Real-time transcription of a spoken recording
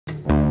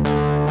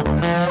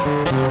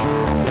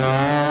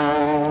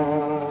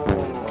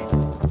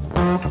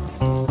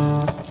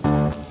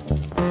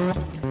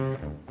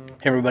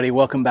Hey everybody,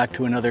 welcome back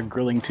to another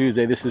Grilling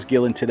Tuesday. This is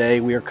Gil, and today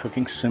we are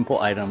cooking simple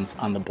items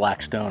on the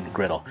Blackstone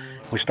griddle.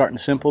 We're starting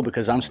simple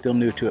because I'm still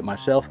new to it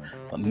myself,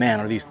 but man,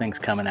 are these things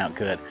coming out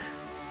good.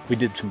 We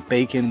did some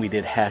bacon, we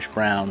did hash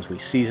browns, we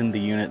seasoned the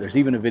unit. There's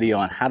even a video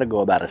on how to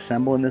go about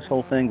assembling this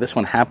whole thing. This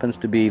one happens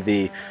to be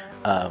the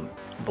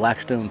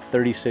Blackstone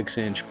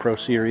 36-inch Pro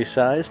Series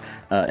size,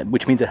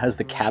 which means it has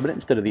the cabinet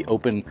instead of the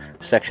open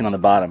section on the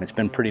bottom. It's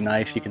been pretty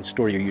nice. You can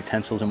store your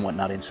utensils and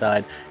whatnot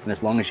inside, and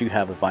as long as you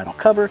have a vinyl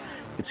cover,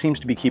 it seems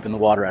to be keeping the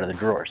water out of the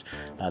drawers.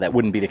 That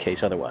wouldn't be the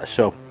case otherwise.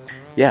 So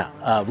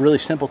yeah, really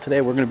simple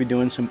today. We're going to be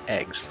doing some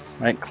eggs,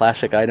 right?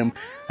 Classic item.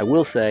 I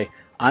will say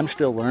I'm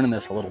still learning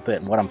this a little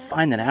bit, and what I'm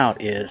finding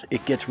out is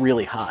it gets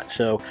really hot.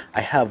 So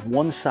I have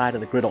one side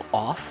of the griddle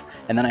off,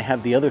 and then I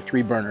have the other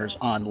 3 burners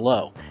on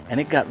low, and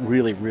it got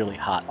really, really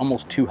hot,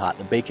 almost too hot.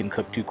 The bacon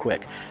cooked too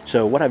quick.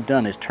 So what I've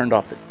done is turned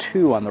off the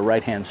 2 on the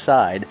right-hand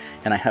side,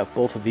 and I have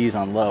both of these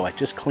on low. I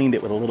just cleaned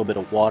it with a little bit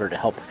of water to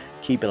help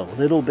keep it a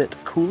little bit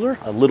cooler.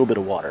 A little bit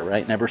of water,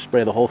 right? Never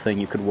spray the whole thing,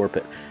 you could warp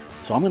it.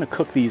 So I'm going to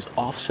cook these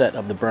offset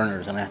of the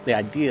burners, and the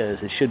idea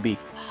is it should be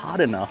hot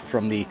enough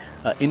from the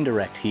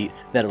indirect heat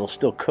that it'll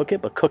still cook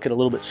it, but cook it a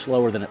little bit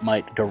slower than it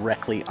might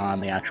directly on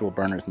the actual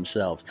burners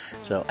themselves.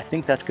 So I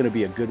think that's going to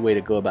be a good way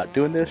to go about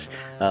doing this.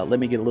 Let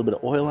me get a little bit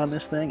of oil on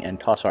this thing and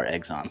toss our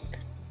eggs on.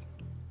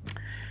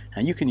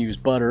 Now you can use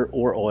butter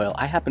or oil.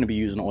 I happen to be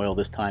using oil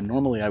this time.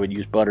 Normally I would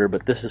use butter,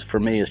 but this is, for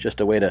me, is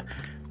just a way to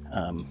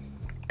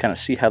kind of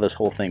see how this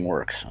whole thing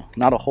works. So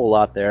not a whole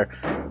lot there,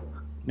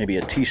 maybe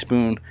a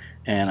teaspoon,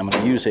 and I'm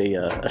going to use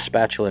a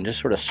spatula and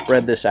just sort of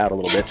spread this out a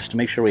little bit just to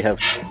make sure we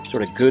have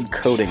sort of good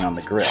coating on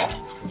the grill.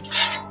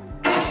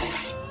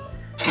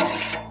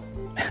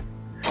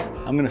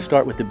 I'm going to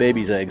start with the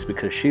baby's eggs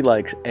because she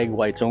likes egg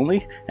whites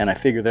only, and I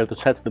figure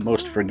that's the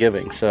most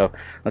forgiving. So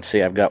let's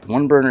see, I've got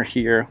one burner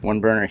here,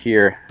 one burner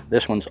here.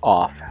 This one's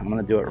off. I'm going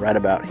to do it right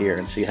about here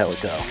and see how it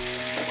goes.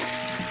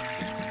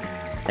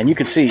 And you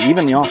can see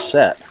even the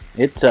offset,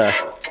 it's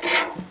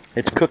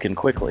cooking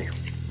quickly.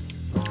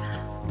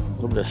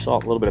 A little bit of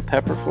salt, a little bit of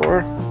pepper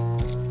for her.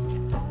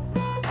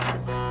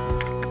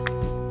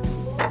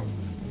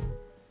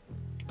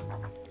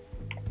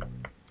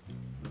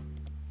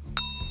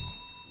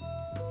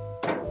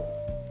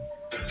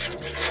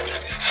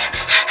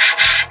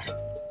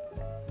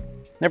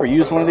 Never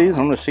used one of these.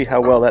 I'm going to see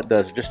how well that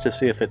does, just to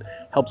see if it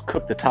helps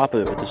cook the top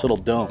of it with this little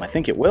dome. I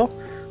think it will.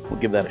 We'll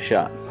give that a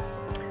shot.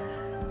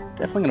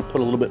 Definitely going to put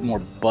a little bit more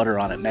butter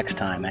on it next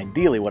time.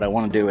 Ideally, what I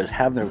want to do is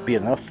have there be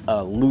enough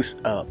loose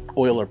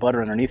oil or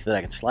butter underneath that I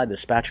can slide the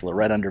spatula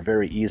right under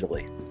very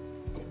easily.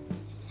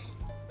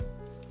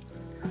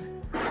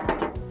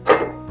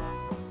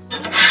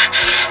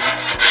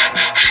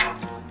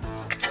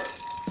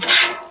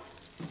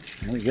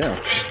 There we go.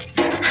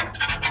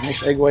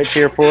 Nice egg whites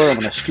here for her. I'm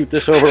going to scoot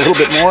this over a little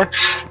bit more,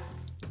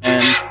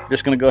 and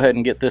just going to go ahead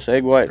and get this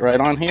egg white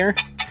right on here.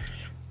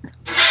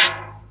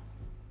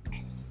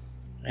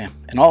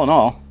 And all in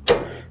all,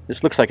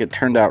 this looks like it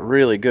turned out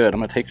really good. I'm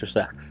going to take just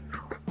that.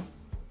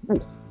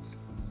 Ooh.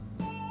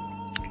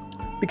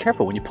 Be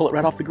careful when you pull it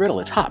right off the griddle.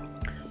 It's hot.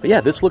 But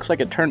yeah, this looks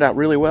like it turned out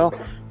really well.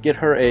 Get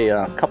her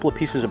a couple of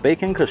pieces of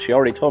bacon because she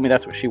already told me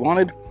that's what she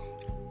wanted.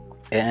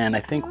 And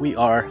I think we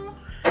are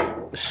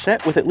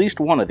set with at least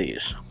one of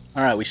these.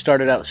 All right, we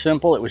started out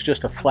simple. It was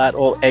just a flat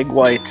old egg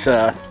white,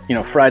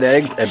 fried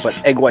egg,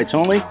 but egg whites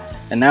only.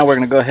 And now we're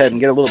going to go ahead and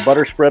get a little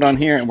butter spread on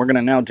here, and we're going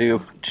to now do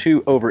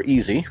 2 over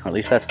easy, or at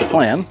least that's the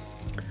plan.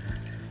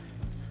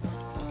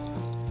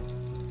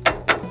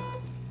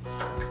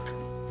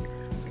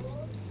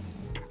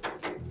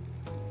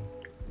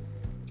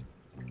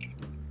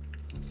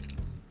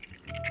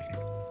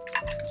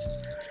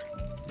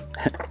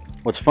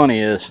 What's funny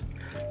is,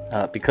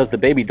 because the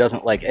baby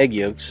doesn't like egg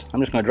yolks, I'm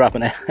just going to drop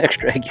an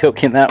extra egg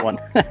yolk in that one.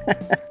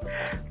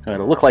 So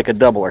it'll look like a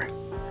doubler.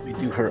 We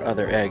do her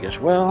other egg as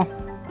well.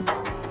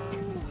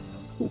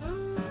 Ooh.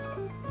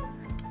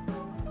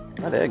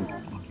 That egg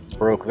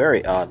broke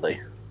very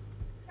oddly.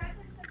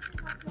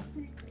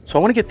 So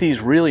I want to get these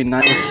really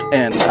nice,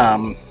 and I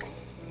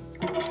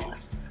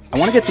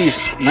want to get these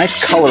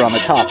nice color on the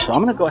top. So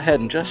I'm going to go ahead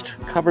and just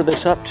cover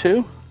this up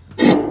too.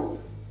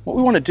 What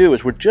we want to do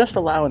is we're just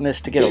allowing this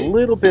to get a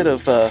little bit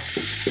of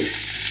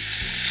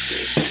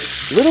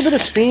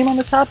steam on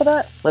the top of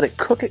that. Let it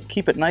cook it,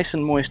 keep it nice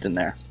and moist in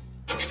there.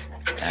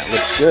 That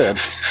looks good.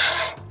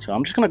 So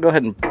I'm just going to go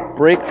ahead and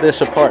break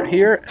this apart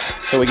here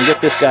so we can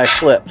get this guy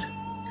flipped.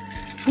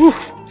 Whew,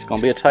 it's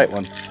going to be a tight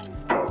one.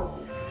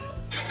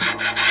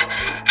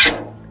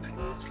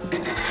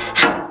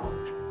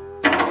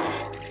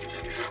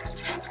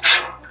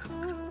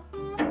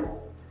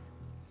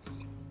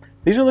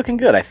 These are looking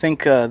good. I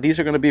think these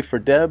are going to be for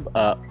Deb.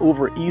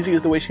 Over easy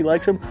is the way she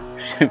likes them.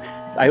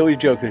 I always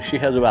joke that she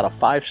has about a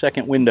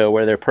 5-second window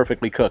where they're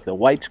perfectly cooked. The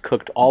white's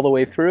cooked all the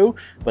way through,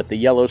 but the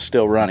yellow's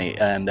still runny.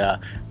 And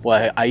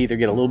well, I either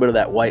get a little bit of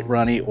that white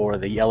runny or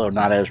the yellow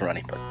not as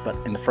runny. But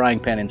in the frying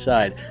pan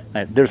inside,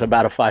 there's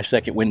about a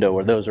 5-second window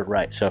where those are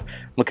right. So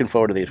looking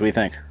forward to these. What do you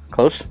think?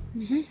 Close?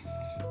 Mm-hmm.